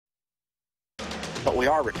but we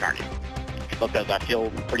are returning because I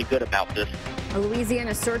feel pretty good about this. A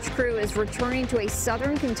Louisiana search crew is returning to a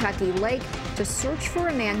southern Kentucky lake to search for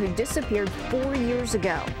a man who disappeared 4 years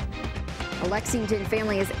ago. A Lexington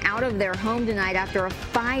family is out of their home tonight after a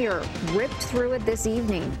fire ripped through it this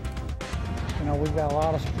evening. You know, we've got a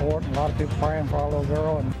lot of support and a lot of people praying for our little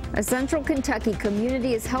girl. And a central Kentucky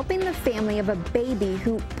community is helping the family of a baby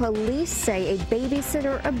who police say a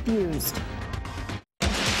babysitter abused.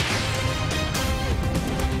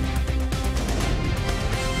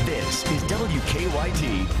 This is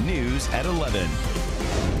WKYT News at 11.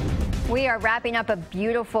 We are wrapping up a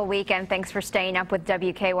beautiful weekend. Thanks for staying up with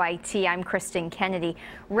WKYT. I'm Kristen Kennedy.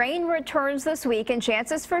 Rain returns this week and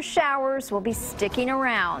chances for showers will be sticking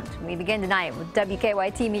around. We begin tonight with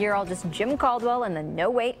WKYT meteorologist Jim Caldwell and the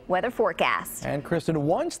no-wait weather forecast. And Kristen,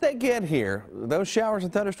 once they get here, those showers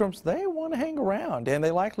and thunderstorms, they want to hang around, and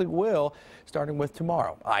they likely will, starting with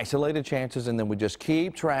tomorrow. Isolated chances, and then we just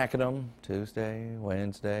keep tracking them Tuesday,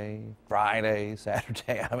 Wednesday, Friday,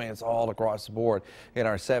 Saturday. I mean, it's all across the board in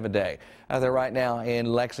our 7-day. Out there right now in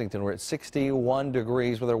Lexington, we're at 61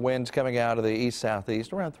 degrees with our winds coming out of the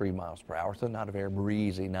east-southeast around 3 miles per hour, so not a very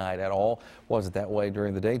breezy night at all. Wasn't that way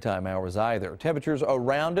during the daytime hours either. Temperatures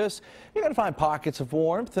around us, you're going to find pockets of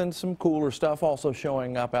warmth and some cooler stuff also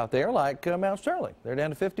showing up out there, like Mount Sterling. They're down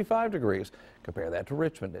to 55 degrees. Compare that to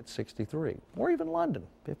Richmond at 63, or even London,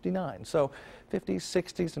 59. So 50s,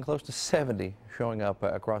 60s, and close to 70 showing up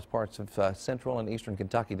across parts of central and eastern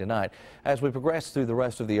Kentucky tonight. As we progress through the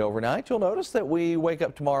rest of the overnight, you'll notice that we wake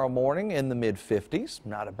up tomorrow morning in the mid-50s.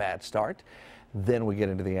 Not a bad start. Then we get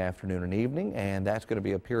into the afternoon and evening, and that's going to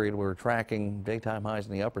be a period where we're tracking daytime highs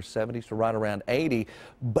in the upper 70s to right around 80.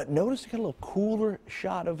 But notice we got a little cooler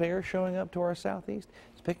shot of air showing up to our southeast.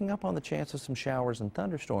 It's picking up on the chance of some showers and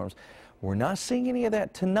thunderstorms. We're not seeing any of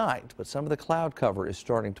that tonight, but some of the cloud cover is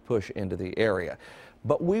starting to push into the area.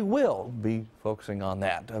 But we will be focusing on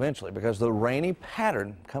that eventually because the rainy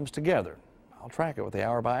pattern comes together. I'll track it with the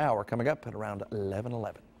hour by hour coming up at around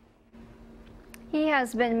 11:11. He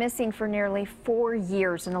has been missing for nearly 4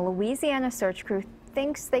 years, and a Louisiana search crew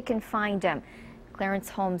thinks they can find him. Clarence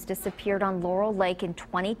Holmes disappeared on Laurel Lake in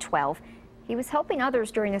 2012. He was helping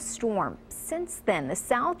others during a storm. Since then, the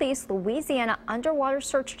Southeast Louisiana Underwater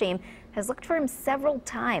Search Team has looked for him several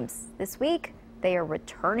times. This week, they are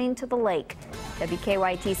returning to the lake.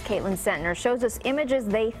 WKYT's Caitlin Sentner shows us images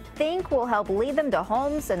they think will help lead them to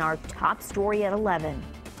Holmes in our top story at 11.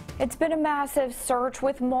 It's been a massive search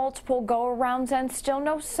with multiple go-arounds and still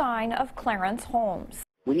no sign of Clarence Holmes.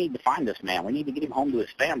 We need to find this man. We need to get him home to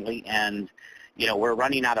his family, and, you know, we're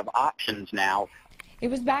running out of options now. It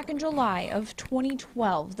was back in July of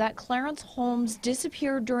 2012 that Clarence Holmes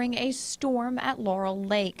disappeared during a storm at Laurel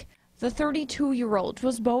Lake. The 32-year-old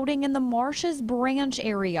was boating in the Marshes Branch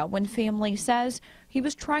area when family says he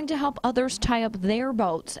was trying to help others tie up their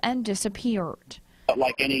boats and disappeared.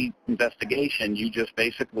 Like any investigation, you just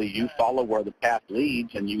basically, you follow where the path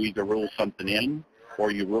leads, and you either rule something in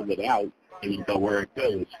or you rule it out and you go where it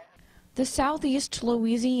goes. The Southeast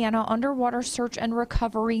Louisiana Underwater Search and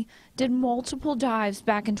Recovery did multiple dives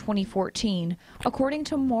back in 2014. According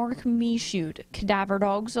to Mark Michaud, cadaver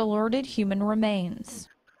dogs alerted human remains.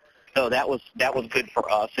 So that was good for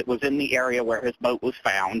us. It was in the area where his boat was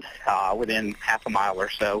found, within half a mile or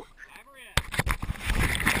so.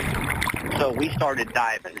 So we started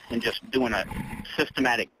diving and just doing a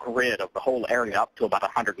systematic grid of the whole area up to about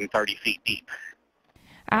 130 feet deep.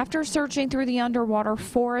 After searching through the underwater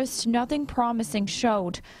forest, nothing promising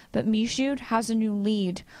showed, but Michaud has a new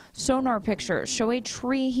lead. Sonar pictures show a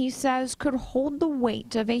tree he says could hold the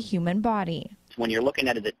weight of a human body. When you're looking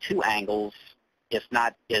at it at two angles, it's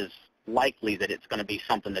not as likely that it's going to be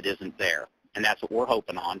something that isn't there. And that's what we're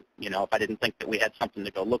hoping on. You know, if I didn't think that we had something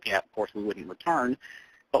to go look at, of course we wouldn't return,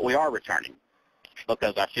 but we are returning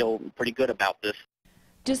because I feel pretty good about this.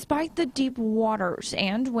 Despite the deep waters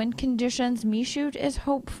and wind conditions, Michaud is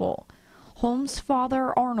hopeful. Holmes'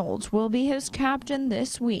 father, Arnold, will be his captain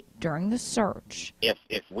this week during the search. If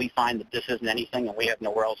we find that this isn't anything and we have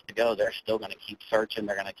nowhere else to go, they're still going to keep searching.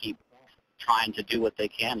 They're going to keep trying to do what they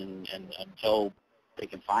can and until they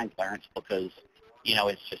can find Clarence, because, you know,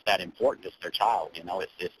 it's just that important. It's their child, you know,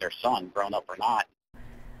 it's their son, grown up or not.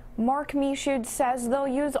 Mark Michaud says they'll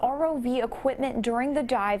use ROV equipment during the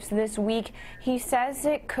dives this week. He says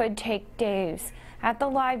it could take days. At the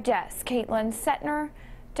live desk, Caitlin Sentner,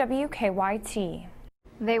 WKYT.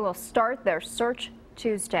 They will start their search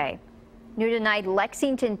Tuesday. New tonight,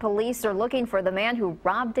 Lexington police are looking for the man who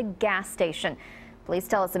robbed a gas station. Police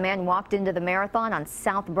tell us a man walked into the marathon on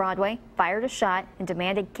South Broadway, fired a shot, and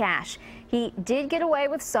demanded cash. He did get away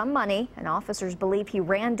with some money, and officers believe he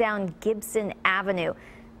ran down Gibson Avenue.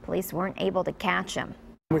 Police weren't able to catch him.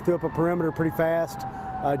 We threw up a perimeter pretty fast.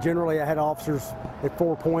 Generally, I had officers at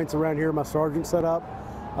 4 points around here, my sergeant set up.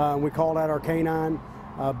 We called out our canine,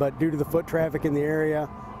 but due to the foot traffic in the area,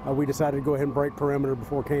 we decided to go ahead and break perimeter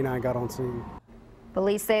before canine got on scene.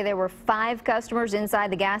 Police say there were 5 customers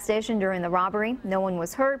inside the gas station during the robbery. No one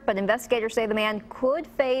was hurt, but investigators say the man could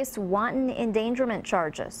face wanton endangerment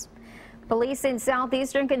charges. Police in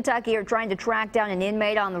southeastern Kentucky are trying to track down an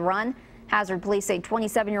inmate on the run. Hazard police say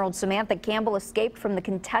 27-year-old Samantha Campbell escaped from the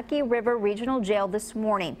Kentucky River Regional Jail this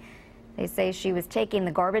morning. They say she was taking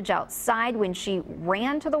the garbage outside when she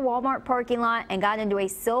ran to the Walmart parking lot and got into a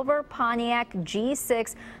silver Pontiac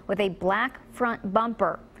G6 with a black front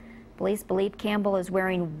bumper. Police believe Campbell is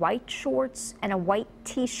wearing white shorts and a white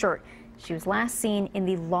T-shirt. She was last seen in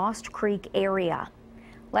the Lost Creek area.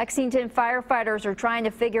 Lexington firefighters are trying to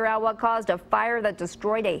figure out what caused a fire that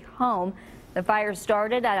destroyed a home. The fire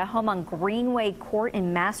started at a home on Greenway Court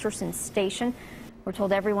in Masterson Station. We're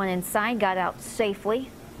told everyone inside got out safely.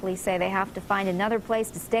 Police say they have to find another place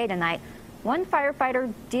to stay tonight. One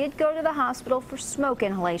firefighter did go to the hospital for smoke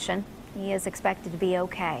inhalation. He is expected to be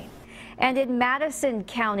okay. And in Madison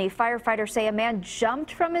County, firefighters say a man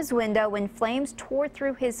jumped from his window when flames tore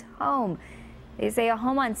through his home. They say a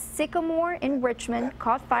home on Sycamore in Richmond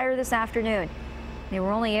caught fire this afternoon. They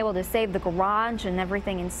were only able to save the garage and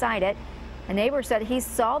everything inside it. A neighbor said he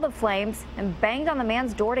saw the flames and banged on the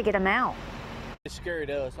man's door to get him out. It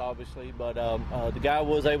scared us, obviously, but the guy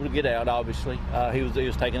was able to get out, obviously. He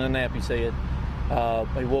was taking a nap, he said.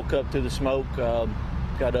 He woke up to the smoke,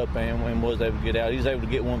 got up and was able to get out. He was able to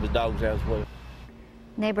get one of his dogs out as well.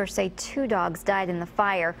 Neighbors say 2 dogs died in the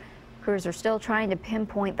fire. Crews are still trying to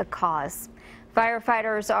pinpoint the cause.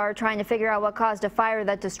 Firefighters are trying to figure out what caused a fire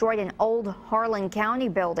that destroyed an old Harlan County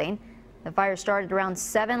building. The fire started around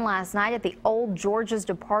 7 last night at the old George's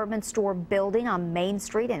department store building on Main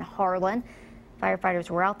Street in Harlan.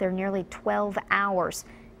 Firefighters were out there nearly 12 hours.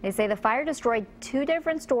 They say the fire destroyed 2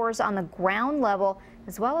 different stores on the ground level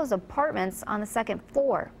as well as apartments on the 2nd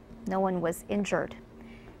floor. No one was injured.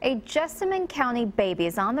 A Jessamine County baby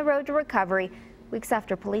is on the road to recovery weeks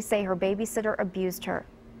after police say her babysitter abused her.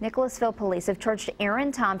 Nicholasville police have charged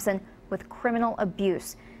Erin Thompson with criminal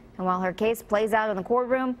abuse. And while her case plays out in the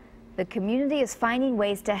courtroom, the community is finding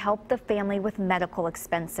ways to help the family with medical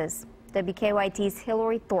expenses. WKYT's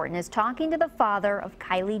Hillary Thornton is talking to the father of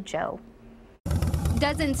Kylie Joe.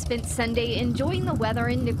 Dozens spent Sunday enjoying the weather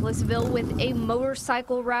in Nicholasville with a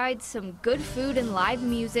motorcycle ride, some good food and live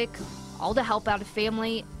music, all to help out a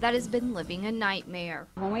family that has been living a nightmare.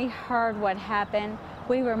 When we heard what happened,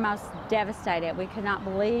 we were most devastated. We could not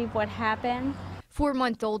believe what happened.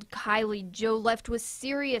 4-month-old Kylie Joe left with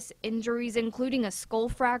serious injuries, including a skull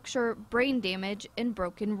fracture, brain damage, and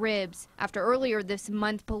broken ribs. After earlier this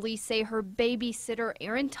month, police say her babysitter,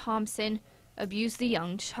 Erin Thompson, abused the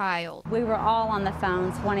young child. We were all on the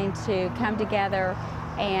phones wanting to come together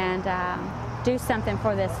and do something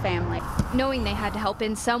for this family. Knowing they had to help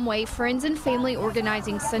in some way, friends and family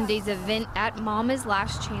organizing Sunday's event at Mama's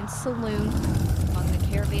Last Chance Saloon. Among the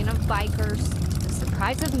caravan of bikers, the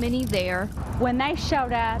surprise of many there. When they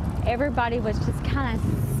showed up, everybody was just kind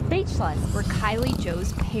of speechless. Were Kylie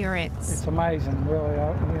Joe's parents. It's amazing, really.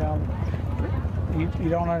 You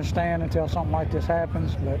don't understand until something like this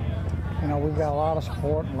happens, but we've got a lot of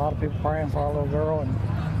support and a lot of people praying for our little girl,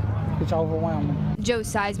 and it's overwhelming. Joe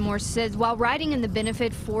Sizemore says while riding in the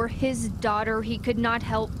benefit for his daughter, he could not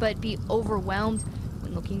help but be overwhelmed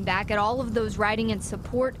when looking back at all of those riding in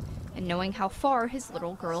support and knowing how far his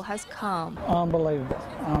little girl has come. Unbelievable,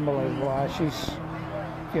 unbelievable. She's,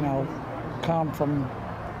 come from,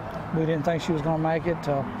 we didn't think she was going to make it,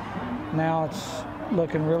 to now it's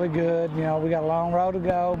looking really good. We got a long road to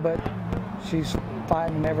go, but she's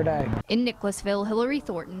fighting every day. In Nicholasville, Hillary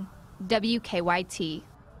Thornton, WKYT.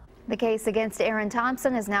 The case against Erin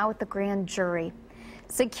Thompson is now with the grand jury.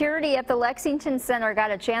 Security at the Lexington Center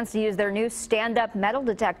got a chance to use their new stand-up metal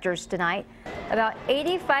detectors tonight. About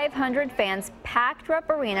 8,500 fans packed Rupp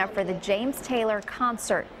Arena for the James Taylor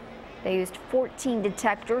concert. They used 14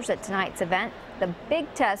 detectors at tonight's event. The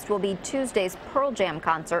big test will be Tuesday's Pearl Jam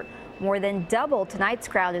concert. More than double tonight's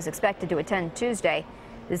crowd is expected to attend Tuesday.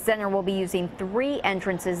 The center will be using 3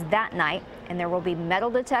 entrances that night, and there will be metal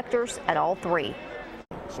detectors at all 3.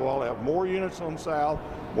 So I'll have more units on south,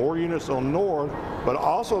 more units on north, but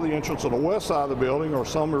also the entrance on the west side of the building, or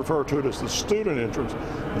some refer to it as the student entrance.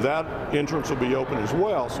 That entrance will be open as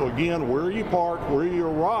well. So again, where you park, where you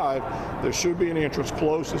arrive, there should be an entrance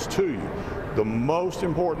closest to you. The most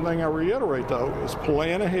important thing I reiterate, though, is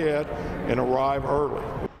plan ahead and arrive early.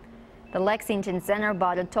 The Lexington Center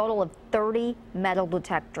bought a total of 30 metal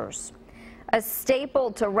detectors. A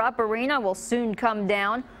staple to Rupp Arena will soon come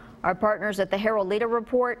down. Our partners at the Herald Leader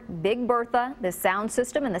report, Big Bertha, the sound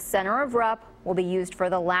system in the center of Rupp, will be used for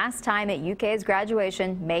the last time at UK's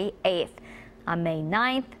graduation May 8th. On May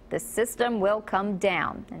 9th, the system will come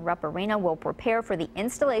down, and Rupp Arena will prepare for the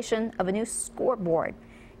installation of a new scoreboard.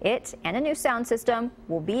 It and a new sound system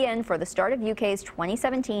will be in for the start of UK's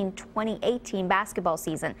 2017-2018 basketball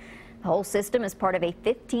season. The whole system is part of a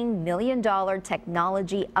 $15 million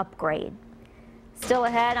technology upgrade. Still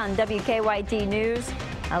ahead on WKYT News,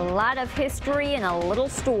 a lot of history in a little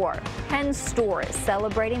store. Penn's store is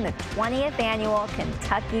celebrating the 20th annual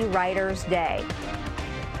Kentucky Writers' Day.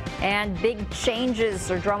 And big changes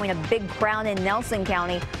are drawing a big crowd in Nelson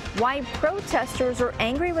County. Why protesters are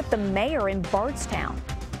angry with the mayor in Bardstown.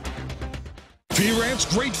 P-Rant's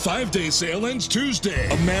great 5-day sale ends Tuesday.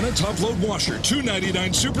 Amana top-load washer,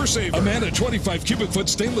 $2.99 Super Saver. Amana 25 cubic foot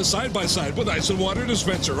stainless side-by-side with ice and water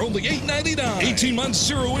dispenser, only $8.99. 18 months,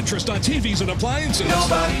 0 interest on TVs and appliances.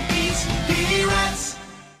 Nobody beats P-Rant's.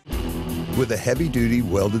 With a heavy-duty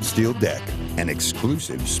welded steel deck and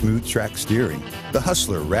exclusive smooth track steering, the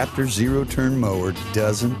Hustler Raptor zero-turn mower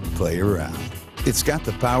doesn't play around. It's got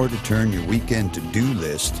the power to turn your weekend to-do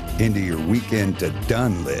list into your weekend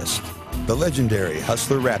to-done list. The legendary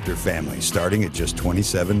Hustler Raptor family, starting at just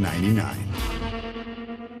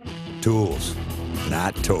 $27.99. Tools,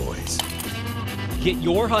 not toys. Get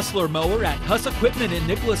your Hustler mower at Huss Equipment in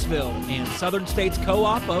Nicholasville and Southern States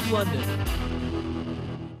Co-op of London.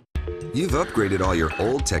 You've upgraded all your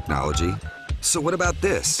old technology, so what about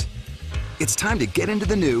this? It's time to get into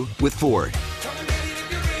the new with Ford.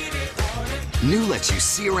 New lets you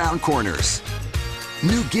see around corners.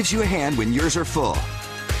 New gives you a hand when yours are full.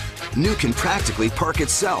 New can practically park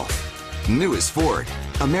itself. New is Ford,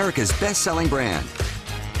 America's best-selling brand.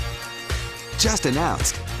 Just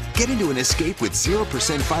announced. Get into an Escape with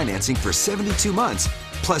 0% financing for 72 months,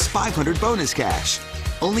 plus $500 bonus cash.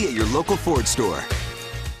 Only at your local Ford store.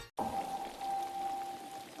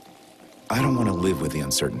 I don't want to live with the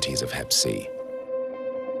uncertainties of Hep C.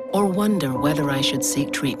 Or wonder whether I should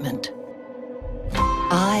seek treatment.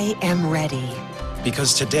 I am ready.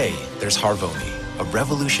 Because today, there's Harvoni, a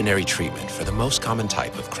revolutionary treatment for the most common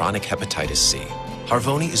type of chronic hepatitis C.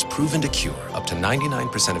 Harvoni is proven to cure up to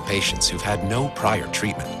 99% of patients who've had no prior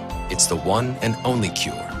treatment. It's the one and only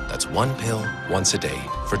cure that's one pill once a day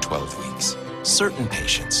for 12 weeks. Certain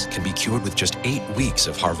patients can be cured with just 8 weeks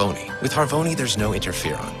of Harvoni. With Harvoni, there's no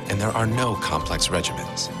interferon, and there are no complex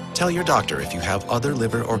regimens. Tell your doctor if you have other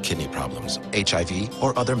liver or kidney problems, HIV,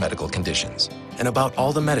 or other medical conditions, and about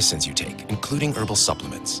all the medicines you take, including herbal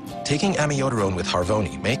supplements. Taking amiodarone with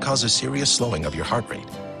Harvoni may cause a serious slowing of your heart rate.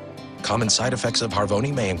 Common side effects of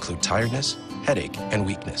Harvoni may include tiredness, headache, and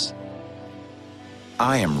weakness.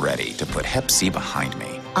 I am ready to put Hep C behind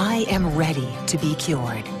me. I am ready to be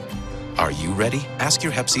cured. Are you ready? Ask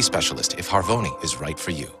your Hep C specialist if Harvoni is right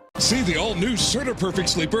for you. See the all-new CertaPerfect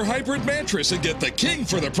Sleeper Hybrid Mattress and get the king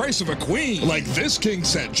for the price of a queen. Like this king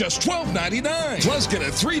set, just $12.99. Plus get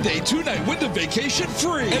a 3-day, 2-night Wyndham vacation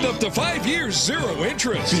free. And up to 5 years, 0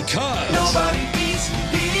 interest. Because nobody beats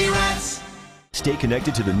P-Rant's. Stay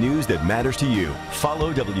connected to the news that matters to you.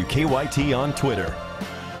 Follow WKYT on Twitter.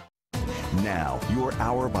 Now, your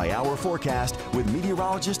hour-by-hour forecast with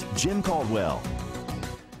meteorologist Jim Caldwell.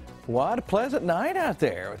 What a pleasant night out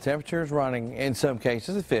there with temperatures running in some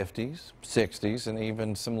cases the 50s, 60s, and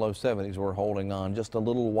even some low 70s we're holding on just a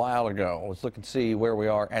little while ago. Let's look and see where we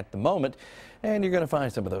are at the moment. And you're going to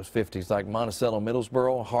find some of those 50s like Monticello,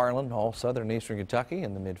 Middlesboro, Harlan, all southern and eastern Kentucky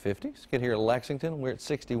in the mid-50s. Get here to Lexington, we're at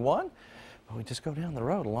 61. But we just go down the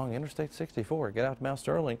road along Interstate 64, get out to Mount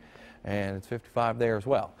Sterling, and it's 55 there as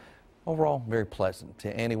well. Overall, very pleasant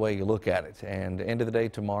any way you look at it. And end of the day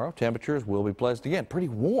tomorrow, temperatures will be pleasant again. Pretty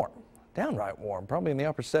warm, downright warm, probably in the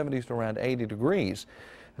upper 70s to around 80 degrees,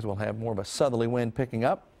 as we'll have more of a southerly wind picking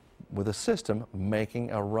up with a system making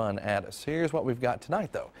a run at us. Here's what we've got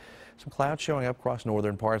tonight, though. Some clouds showing up across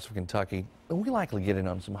northern parts of Kentucky. We likely get in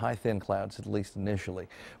on some high thin clouds, at least initially.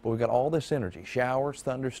 But we've got all this energy, showers,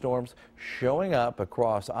 thunderstorms showing up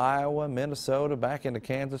across Iowa, Minnesota, back into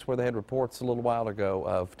Kansas, where they had reports a little while ago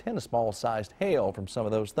of 10 to small-sized hail from some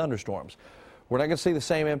of those thunderstorms. We're not going to see the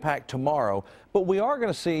same impact tomorrow, but we are going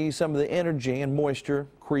to see some of the energy and moisture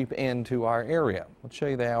creep into our area. Let's show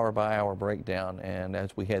you the hour-by-hour breakdown, and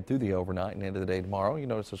as we head through the overnight and into the day tomorrow, you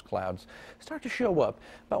notice those clouds start to show up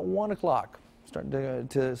about 1 o'clock. starting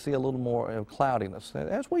to see a little more cloudiness,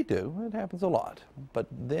 as we do. It happens a lot. But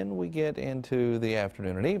then we get into the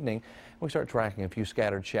afternoon and evening. We start tracking a few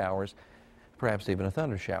scattered showers, perhaps even a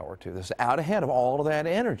thunder shower or two. This is out ahead of all of that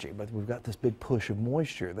energy, but we've got this big push of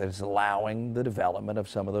moisture that is allowing the development of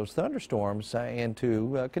some of those thunderstorms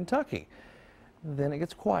into Kentucky. Then it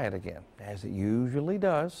gets quiet again, as it usually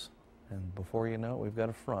does. And before you know it, we've got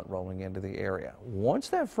a front rolling into the area. Once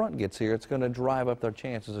that front gets here, it's going to drive up their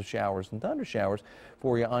chances of showers and thunder showers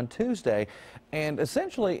for you on Tuesday. And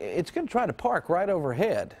essentially, it's going to try to park right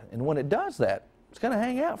overhead. And when it does that, it's going to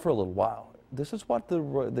hang out for a little while. This is what the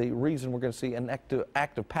reason we're going to see an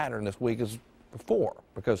active pattern this week is for,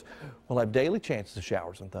 because we'll have daily chances of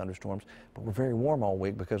showers and thunderstorms, but we're very warm all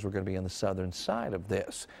week because we're going to be on the southern side of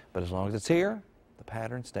this. But as long as it's here, the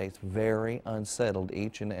pattern stays very unsettled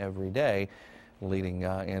each and every day leading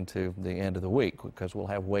into the end of the week, because we'll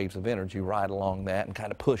have waves of energy right along that and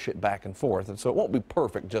kind of push it back and forth. And so it won't be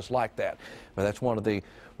perfect just like that. But that's one of the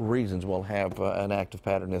reasons we'll have an active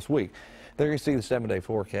pattern this week. There you see the 7-day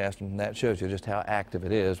forecast, and that shows you just how active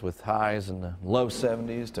it is, with highs in the low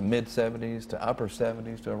 70s to mid 70s to upper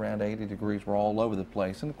 70s to around 80 degrees. We're all over the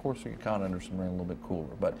place. And of course, you get caught under some rain a little bit cooler.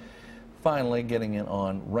 But finally getting in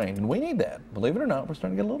on rain, and we need that. Believe it or not, we're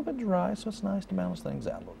starting to get a little bit dry, so it's nice to balance things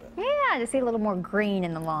out a little bit. Yeah, to see a little more green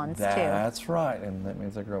in the lawns, too. That's right, and that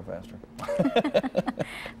means they grow faster.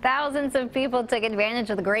 Thousands of people took advantage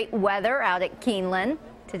of the great weather out at Keeneland.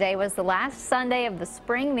 Today was the last Sunday of the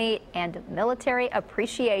spring meet and Military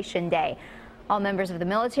Appreciation Day. All members of the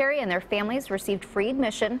military and their families received free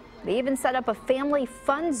admission. They even set up a family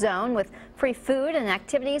fun zone with free food and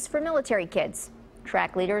activities for military kids.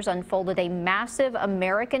 Track leaders unfolded a massive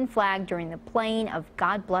American flag during the playing of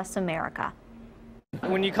God Bless America.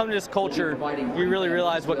 When you come to this culture, you really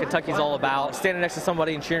realize what Kentucky's all about. Standing next to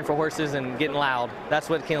somebody and cheering for horses and getting loud. That's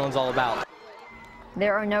what Keeneland's all about.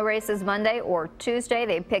 There are no races Monday or Tuesday.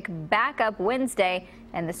 They pick back up Wednesday,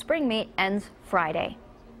 and the spring meet ends Friday.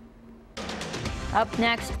 Up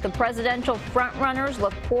next, the presidential frontrunners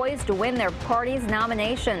look poised to win their party's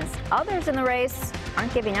nominations. Others in the race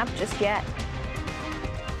aren't giving up just yet.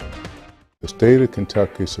 The state of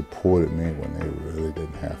Kentucky supported me when they really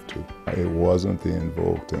didn't have to. It wasn't the in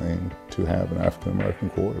vogue thing to have an African-American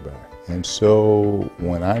quarterback. And so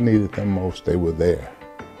when I needed them most, they were there.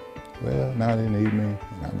 Well, now they need me,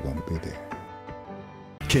 and I'm going to be there.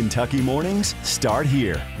 Kentucky mornings start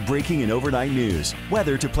here. Breaking and overnight news,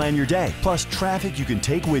 weather to plan your day, plus traffic you can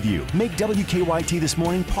take with you. Make WKYT This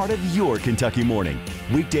Morning part of your Kentucky morning.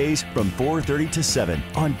 Weekdays from 4:30 to 7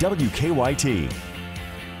 on WKYT.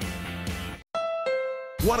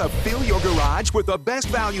 Want to fill your garage with the best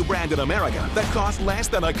value brand in America that costs less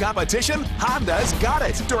than the competition? Honda's got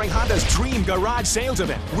it. During Honda's Dream Garage Sales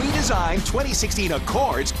Event, redesigned 2016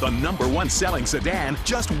 Accords, the #1 selling sedan,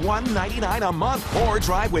 just $199 a month. Or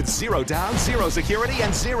drive with 0 down, 0 security,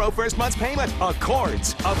 and 0 first month's payment.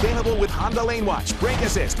 Accords, available with Honda Lane Watch, Brake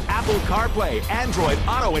Assist, Apple CarPlay, Android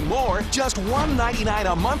Auto, and more. Just $199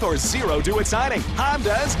 a month or 0 due at signing.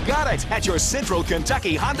 Honda's got it at your Central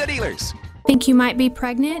Kentucky Honda dealers. Think you might be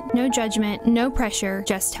pregnant? No judgment, no pressure,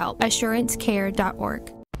 just help.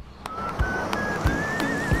 AssuranceCare.org.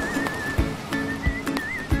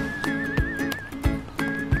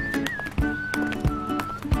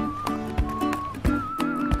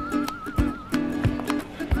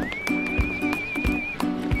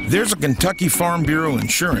 There's a Kentucky Farm Bureau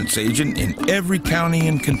insurance agent in every county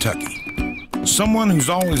in Kentucky. Someone who's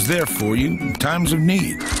always there for you in times of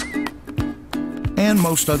need. And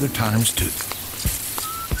most other times, too.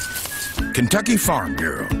 Kentucky Farm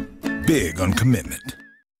Bureau. Big on commitment.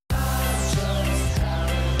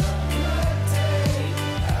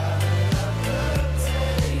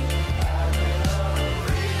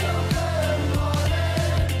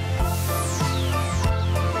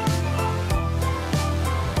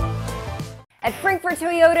 At Frankfort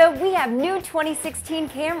Toyota, we have new 2016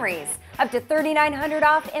 Camrys, up to $3,900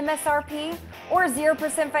 off MSRP or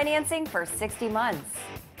 0% financing for 60 months.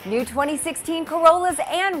 New 2016 Corollas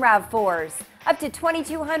and RAV4s, up to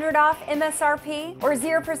 $2,200 off MSRP or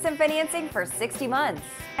 0% financing for 60 months.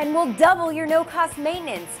 And we'll double your no-cost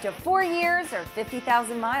maintenance to 4 years or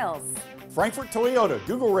 50,000 miles. Frankfort Toyota,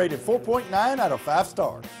 Google rated 4.9 out of 5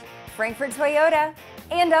 stars. Frankfort Toyota,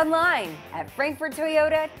 and online at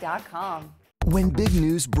frankforttoyota.com. When big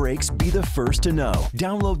news breaks, be the first to know.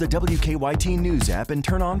 Download the WKYT News app and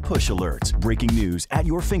turn on push alerts. Breaking news at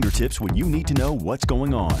your fingertips when you need to know what's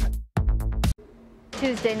going on.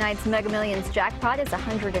 Tuesday night's Mega Millions jackpot is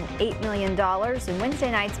 $108 million, and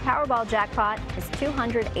Wednesday night's Powerball jackpot is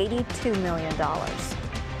 $282 million.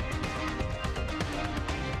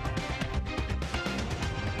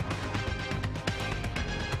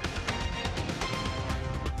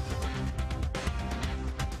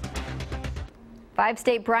 5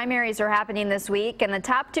 state primaries are happening this week, and the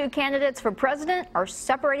top 2 candidates for president are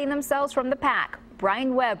separating themselves from the pack.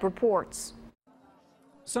 Brian Webb reports.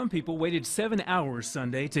 Some people waited 7 hours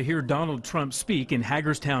Sunday to hear Donald Trump speak in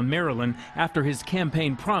Hagerstown, Maryland, after his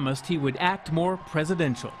campaign promised he would act more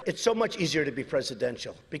presidential. It's so much easier to be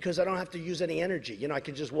presidential because I don't have to use any energy. You know, I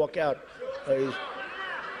can just walk out.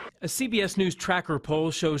 A CBS News tracker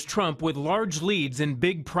poll shows Trump with large leads in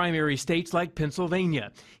big primary states like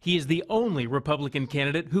Pennsylvania. He is the only Republican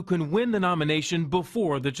candidate who can win the nomination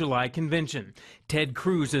before the July convention. Ted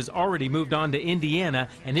Cruz has already moved on to Indiana,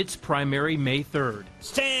 and its primary May 3rd.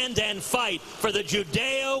 Stand and fight for the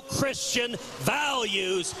Judeo-Christian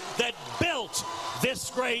values that built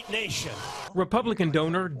this great nation. Republican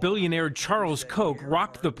donor billionaire Charles Koch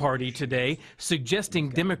rocked the party today, suggesting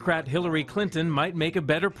Democrat Hillary Clinton might make a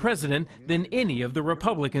better president than any of the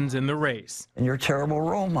Republicans in the race. And you're terrible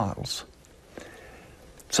role models.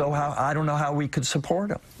 So I don't know how we could support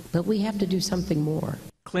them. But we have to do something more.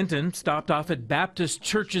 Clinton stopped off at Baptist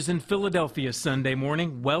churches in Philadelphia Sunday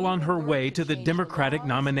morning, well on her way to the Democratic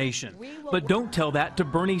nomination. But don't tell that to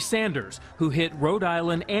Bernie Sanders, who hit Rhode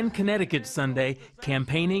Island and Connecticut Sunday,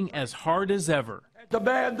 campaigning as hard as ever.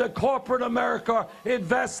 Demand that corporate America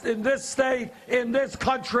invest in this state, in this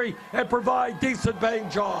country, and provide decent paying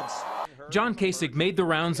jobs. John Kasich made the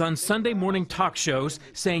rounds on Sunday morning talk shows,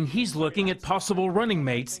 saying he's looking at possible running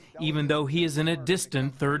mates, even though he is in a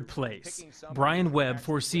distant 3rd place. Brian Webb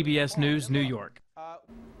for CBS News, New York.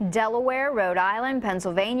 Delaware, Rhode Island,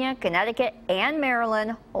 Pennsylvania, Connecticut, and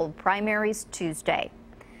Maryland hold primaries Tuesday.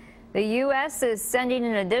 The U.S. is sending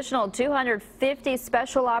an additional 250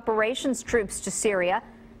 special operations troops to Syria.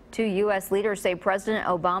 2 U.S. leaders say President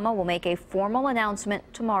Obama will make a formal announcement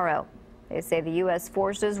tomorrow. They say the U.S.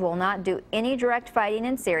 forces will not do any direct fighting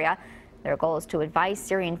in Syria. Their goal is to advise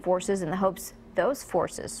Syrian forces in the hopes those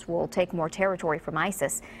forces will take more territory from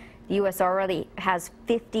ISIS. The U.S. already has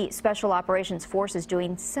 50 special operations forces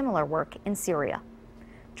doing similar work in Syria.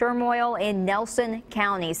 Turmoil in Nelson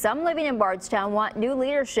County. Some living in Bardstown want new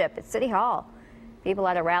leadership at City Hall. People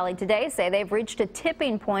at a rally today say they've reached a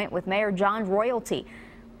tipping point with Mayor John Royalty.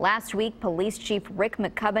 Last week, Police Chief Rick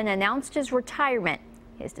McCubbin announced his retirement.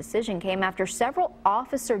 His decision came after several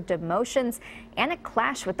officer demotions and a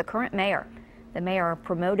clash with the current mayor. The mayor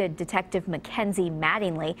promoted Detective Mackenzie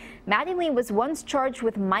Mattingly. Mattingly was once charged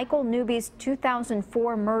with Michael Newby's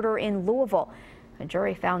 2004 murder in Louisville. A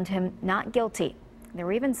jury found him not guilty. There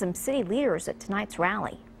were even some city leaders at tonight's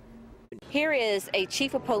rally. Here is a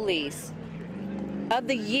chief of police of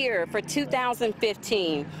the year for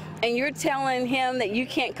 2015, and you're telling him that you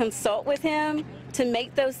can't consult with him to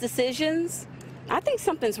make those decisions? I think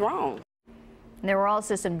something's wrong. There were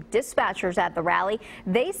also some dispatchers at the rally.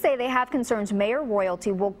 They say they have concerns Mayor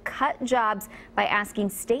Royalty will cut jobs by asking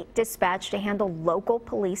state dispatch to handle local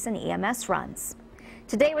police and EMS runs.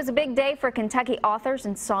 Today was a big day for Kentucky authors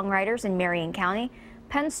and songwriters in Marion County.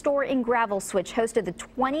 Penn Store in Gravel Switch hosted the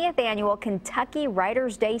 20th annual Kentucky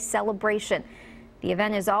Writers' Day celebration. The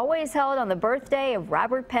event is always held on the birthday of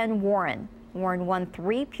Robert Penn Warren. Warren won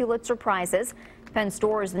 3 Pulitzer Prizes. Penn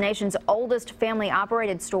Store is the nation's oldest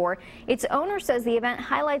family-operated store. Its owner says the event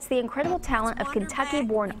highlights the incredible talent of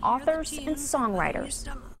Kentucky-born authors and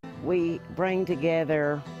songwriters. We bring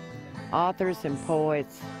together authors and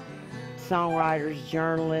poets, songwriters,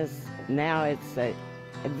 journalists. Now it's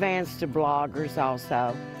advanced to bloggers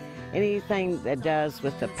also. Anything that does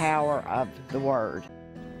with the power of the word.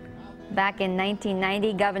 Back in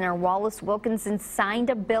 1990, Governor Wallace Wilkinson signed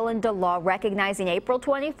a bill into law recognizing April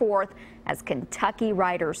 24th as Kentucky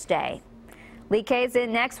Writers' Day. Lee K's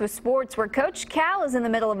in next with sports, where Coach Cal is in the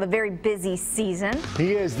middle of a very busy season.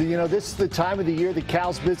 He is. This is the time of the year that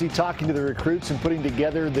Cal's busy talking to the recruits and putting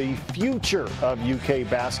together the future of UK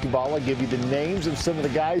basketball. I'll give you the names of some of the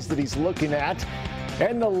guys that he's looking at.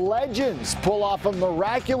 And the Legends pull off a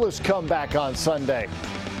miraculous comeback on Sunday.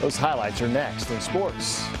 Those highlights are next in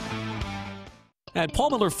sports. At Paul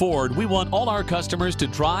Miller Ford, we want all our customers to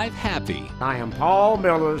drive happy. I am Paul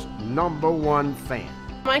Miller's #1 fan.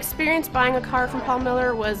 My experience buying a car from Paul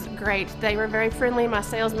Miller was great. They were very friendly. My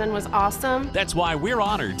salesman was awesome. That's why we're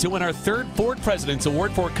honored to win our 3rd Ford President's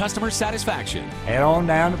Award for Customer Satisfaction. Head on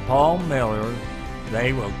down to Paul Miller.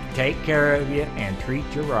 They will take care of you and treat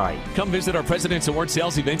you right. Come visit our President's Award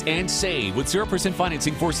sales event and save with 0%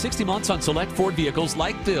 financing for 60 months on select Ford vehicles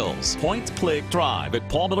like Bill's. Point, click, drive at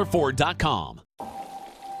paulmillerford.com.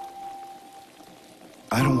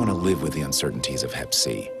 I don't want to live with the uncertainties of Hep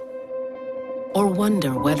C. Or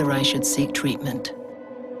wonder whether I should seek treatment.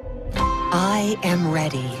 I am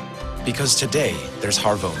ready. Because today, there's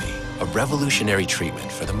Harvoni, a revolutionary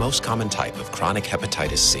treatment for the most common type of chronic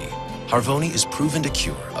hepatitis C. Harvoni is proven to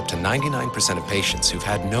cure up to 99% of patients who've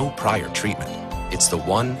had no prior treatment. It's the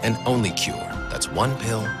one and only cure that's one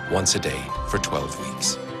pill once a day for 12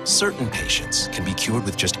 weeks. Certain patients can be cured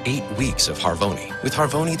with just 8 weeks of Harvoni. With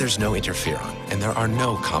Harvoni, there's no interferon, and there are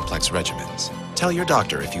no complex regimens. Tell your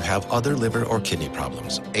doctor if you have other liver or kidney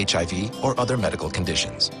problems, HIV, or other medical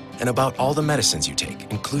conditions, and about all the medicines you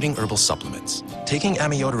take, including herbal supplements. Taking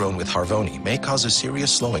amiodarone with Harvoni may cause a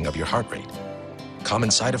serious slowing of your heart rate.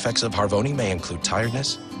 Common side effects of Harvoni may include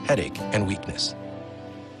tiredness, headache, and weakness.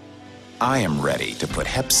 I am ready to put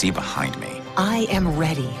Hep C behind me. I am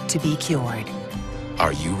ready to be cured.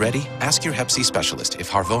 Are you ready? Ask your Hep C specialist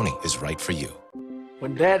if Harvoni is right for you.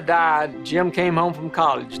 When Dad died, Jim came home from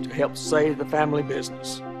college to help save the family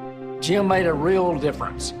business. Jim made a real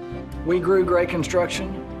difference. We grew Gray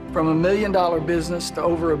Construction from $1 million business to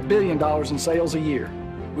over $1 billion in sales a year.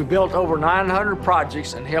 We built over 900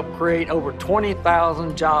 projects and helped create over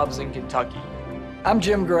 20,000 jobs in Kentucky. I'm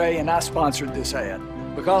Jim Gray, and I sponsored this ad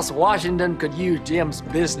because Washington could use Jim's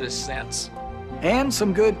business sense and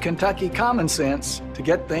some good Kentucky common sense to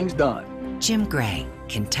get things done. Jim Gray,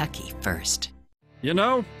 Kentucky first. You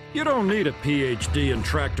know, you don't need a PhD in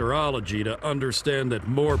tractorology to understand that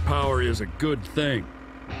more power is a good thing.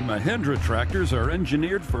 Mahindra tractors are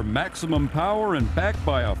engineered for maximum power and backed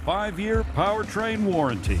by a 5-year powertrain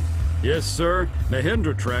warranty. Yes, sir,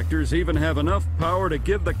 Mahindra tractors even have enough power to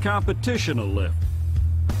give the competition a lift.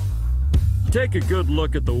 Take a good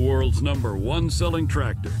look at the world's #1 selling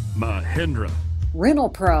tractor, Mahindra. Rental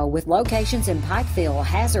Pro with locations in Pikeville,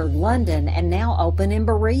 Hazard, London, and now open in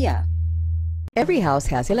Berea. Every house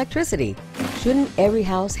has electricity. Shouldn't every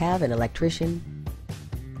house have an electrician?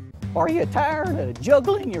 Are you tired of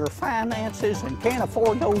juggling your finances and can't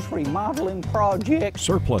afford those remodeling projects?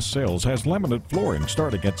 Surplus Sales has laminate flooring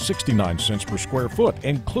starting at 69 cents per square foot,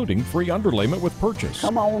 including free underlayment with purchase.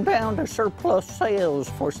 Come on down to Surplus Sales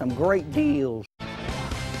for some great deals.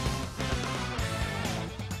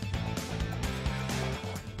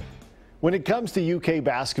 When it comes to UK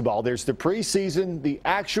basketball, there's the preseason, the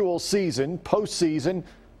actual season, postseason,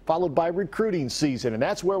 followed by recruiting season, and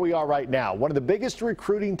that's where we are right now. One of the biggest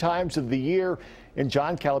recruiting times of the year, and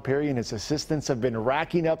John Calipari and his assistants have been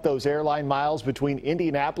racking up those airline miles between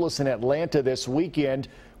Indianapolis and Atlanta this weekend,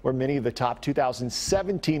 where many of the top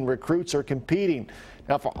 2017 recruits are competing.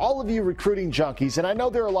 Now, for all of you recruiting junkies, and I know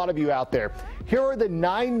there are a lot of you out there, here are the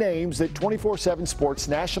 9 names that 24/7 Sports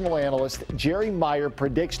national analyst Jerry Meyer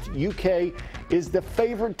predicts UK is the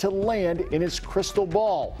favorite to land in his crystal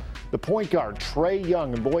ball. The point guard, Trae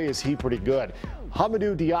Young, and boy, is he pretty good.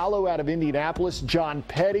 Hamidou Diallo out of Indianapolis, John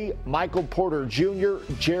Petty, Michael Porter Jr.,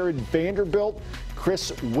 Jared Vanderbilt,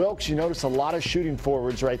 Chris Wilkes. You notice a lot of shooting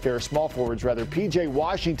forwards right there, small forwards rather. PJ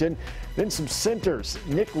Washington, then some centers,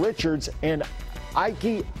 Nick Richards and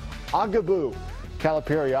Ike Agabu.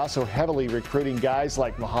 Calipari also heavily recruiting guys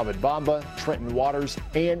like Mohamed Bamba, Trenton Waters,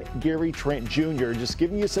 and Gary Trent Jr. Just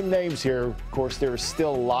giving you some names here. Of course, there is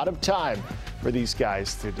still a lot of time for these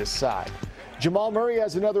guys to decide. Jamal Murray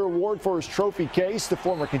has another award for his trophy case. The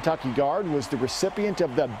former Kentucky guard was the recipient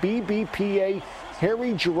of the BBPA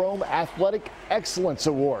Harry Jerome Athletic Excellence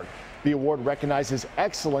Award. The award recognizes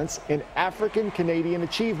excellence in African Canadian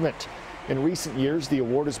achievement. In recent years, the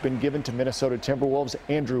award has been given to Minnesota Timberwolves'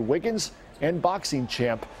 Andrew Wiggins and boxing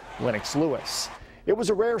champ Lennox Lewis. It was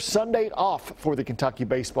a rare Sunday off for the Kentucky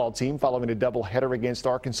baseball team following a doubleheader against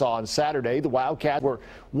Arkansas on Saturday. The Wildcats were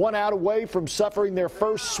 1 out away from suffering their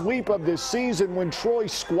first sweep of this season when Troy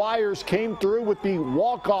Squires came through with the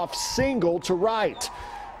walk-off single to right,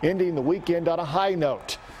 ending the weekend on a high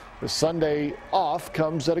note. The Sunday off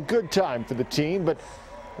comes at a good time for the team, but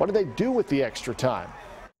what do they do with the extra time?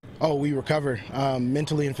 Oh, we recover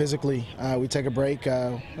mentally and physically. We take a break.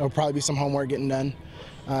 There'll probably be some homework getting done,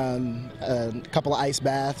 a couple of ice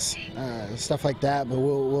baths, stuff like that. But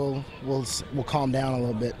we'll calm down a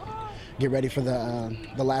little bit, get ready for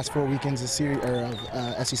the last 4 weekends of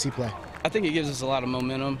SEC play. I think it gives us a lot of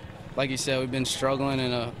momentum. Like you said, we've been struggling,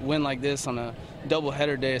 and a win like this on a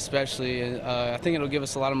doubleheader day especially, I think it'll give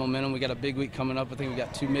us a lot of momentum. We got a big week coming up. I think we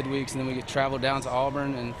got 2 midweeks, and then we get travel down to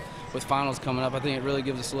Auburn, and with finals coming up, I think it really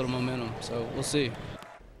gives us a little momentum. So we'll see.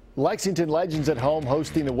 Lexington Legends at home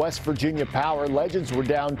hosting the West Virginia Power. Legends were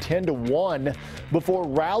down 10-1 before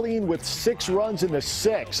rallying with 6 runs in the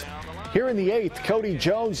 6th. Here in the 8th, Cody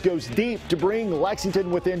Jones goes deep to bring Lexington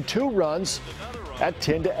within 2 runs at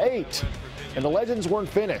 10-8. And the Legends weren't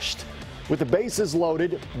finished. With the bases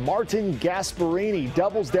loaded, Martin Gasparini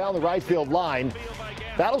doubles down the right field line.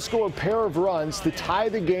 That'll score a pair of runs to tie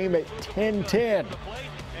the game at 10-10.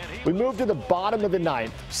 We move to the bottom of the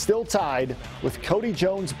ninth, still tied with Cody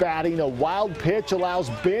Jones batting. A wild pitch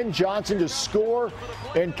allows Ben Johnson to score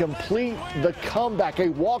and complete the comeback. A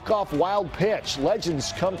walk-off wild pitch.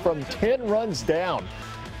 Legends come from 10 runs down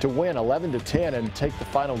to win 11-10 and take the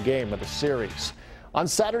final game of the series. On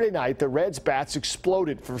Saturday night, the Reds' bats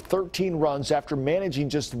exploded for 13 runs after managing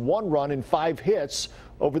just 1 run and 5 hits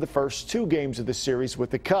over the first 2 games of the series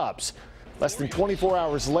with the Cubs. Less than 24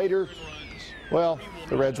 hours later, well,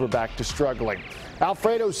 the Reds were back to struggling.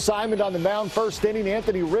 Alfredo Simon on the mound, first inning.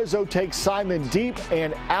 Anthony Rizzo takes Simon deep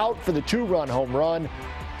and out for the 2-run home run.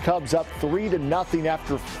 Cubs up 3-0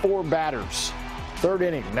 after 4 batters. Third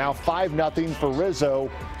inning, now 5-0 for Rizzo.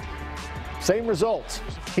 Same result.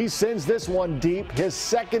 He sends this one deep, his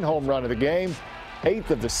second home run of the game,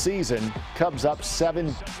 8th of the season. Cubs up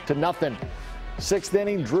 7-0. Sixth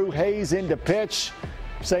inning, Drew Hayes in to pitch.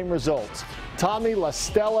 Same result. Tommy La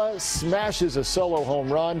Stella smashes a solo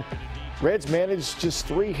home run. Reds managed just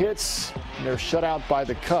 3 hits, and they're shut out by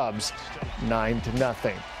the Cubs,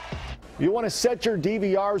 9-0. You want to set your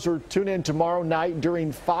DVRs or tune in tomorrow night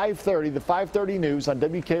during 5:30, the 5:30 news on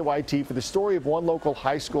WKYT for the story of one local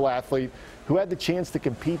high school athlete who had the chance to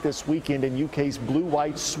compete this weekend in UK's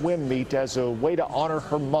blue-white swim meet as a way to honor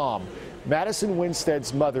her mom. Madison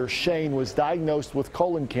Winstead's mother, Shane, was diagnosed with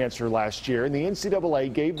colon cancer last year, and the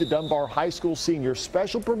NCAA gave the Dunbar High School senior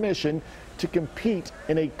special permission to compete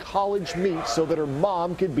in a college meet so that her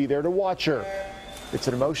mom could be there to watch her.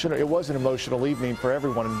 It was an emotional evening for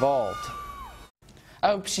everyone involved. I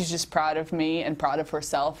hope she's just proud of me and proud of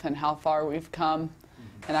herself and how far we've come,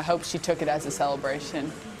 and I hope she took it as a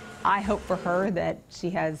celebration. I hope for her that she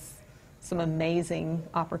has some amazing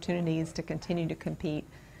opportunities to continue to compete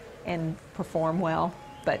and perform well,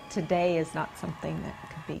 but today is not something that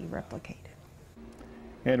could be replicated.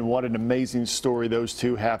 And what an amazing story those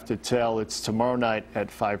two have to tell. It's tomorrow night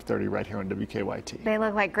at 5:30 right here on WKYT. They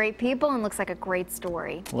look like great people and looks like a great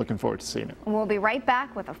story. Looking forward to seeing it. We'll be right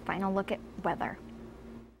back with a final look at weather.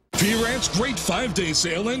 P-Rant's great 5-day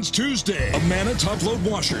sale ends Tuesday. Amana top-load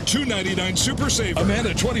washer, $2.99 Super Saver.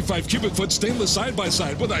 Amana 25 cubic foot stainless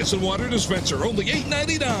side-by-side with ice and water dispenser, only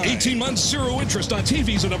 $8.99. 18 months, 0 interest on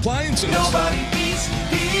TVs and appliances. Nobody beats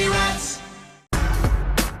P-Rant's.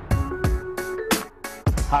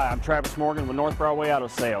 Hi, I'm Travis Morgan with North Broadway Auto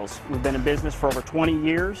Sales. We've been in business for over 20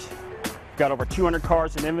 years. We've got over 200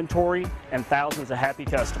 cars in inventory and thousands of happy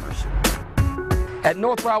customers. At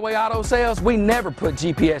North Broadway Auto Sales, we never put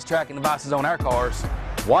GPS tracking devices on our cars.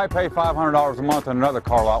 Why pay $500 a month on another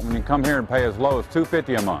car lot when you come here and pay as low as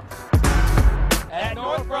 $250 a month? At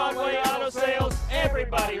North Broadway Auto Sales,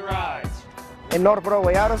 everybody rides. En North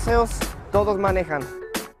Broadway Auto Sales, todos manejan.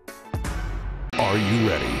 Are you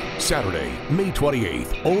ready? Saturday, May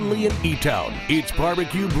 28th, only in E-Town. It's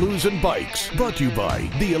Barbecue Blues and Bikes, brought to you by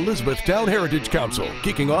the Elizabethtown Heritage Council,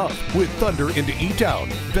 kicking off with Thunder into E-Town,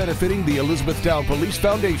 benefiting the Elizabethtown Police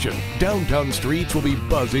Foundation. Downtown streets will be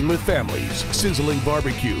buzzing with families, sizzling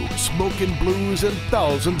barbecue, smoking blues, and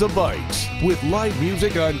thousands of bikes. With live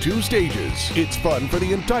music on 2 stages, it's fun for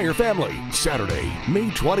the entire family. Saturday, May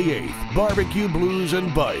 28th, Barbecue Blues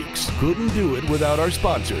and Bikes. Couldn't do it without our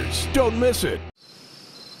sponsors. Don't miss it.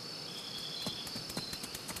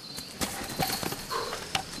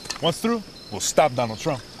 Once through, we'll stop Donald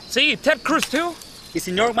Trump. See, Ted Cruz too?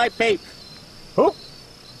 Ignore my pape. Who?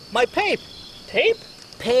 My pape. Tape?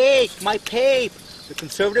 Pape, my pape. The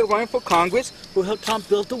conservative running for Congress who helped Trump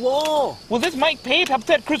build the wall. Will this Mike Pape help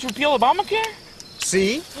Ted Cruz repeal Obamacare?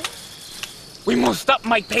 See? We must stop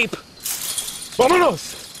Mike Pape.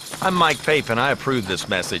 Vámonos! I'm Mike Pape, and I approve this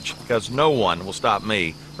message because no one will stop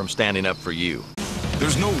me from standing up for you.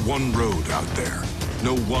 There's no one road out there,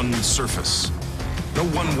 no one surface. No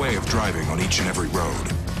one way of driving on each and every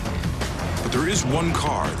road. But there is one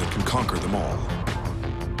car that can conquer them all.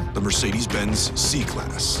 The Mercedes-Benz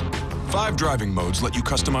C-Class. 5 driving modes let you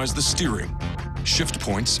customize the steering, shift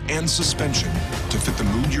points, and suspension to fit the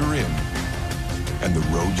mood you're in and the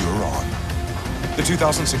road you're on. The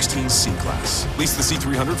 2016 C-Class. Lease the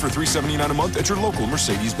C300 for $379 a month at your local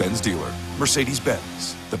Mercedes-Benz dealer.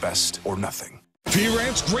 Mercedes-Benz, the best or nothing.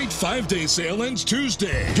 P-Rant's great 5-day sale ends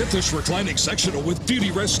Tuesday. Get this reclining sectional with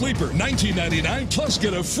Beauty Rest Sleeper, $19.99, plus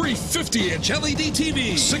get a free 50-inch LED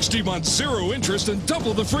TV. 60 months, 0 interest, and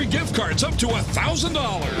double the free gift cards up to $1,000.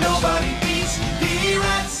 Nobody beats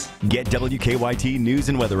P-Rant's. Get WKYT news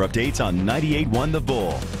and weather updates on 98.1 The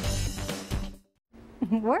Bull.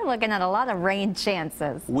 We're looking at a lot of rain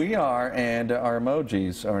chances. We are, and our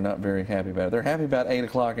emojis are not very happy about it. They're happy about 8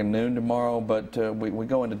 o'clock and noon tomorrow, but we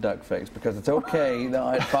go into duck face because it's okay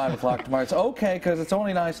at 5 o'clock tomorrow. It's okay because it's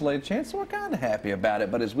only an isolated chance, so we're kind of happy about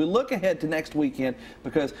it. But as we look ahead to next weekend,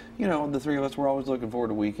 because, you know, the three of us, we're always looking forward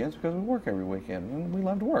to weekends because we work every weekend, and we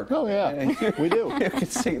love to work. Oh, yeah, we do. You can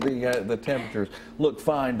see the temperatures look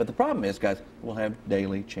fine, but the problem is, guys, we'll have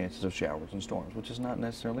daily chances of showers and storms, which is not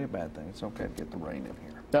necessarily a bad thing. It's okay to get the rain in here.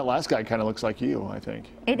 That last guy kind of looks like you, I think.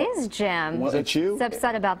 It is Jim. Is it you? He's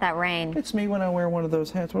upset about that rain. It's me when I wear one of those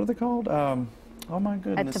hats. What are they called? Oh, my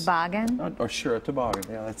goodness. A toboggan? Or sure, a toboggan.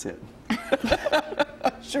 Yeah, that's it.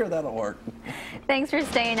 Sure, that'll work. Thanks for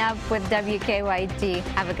staying up with WKYT.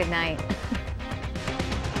 Have a good night.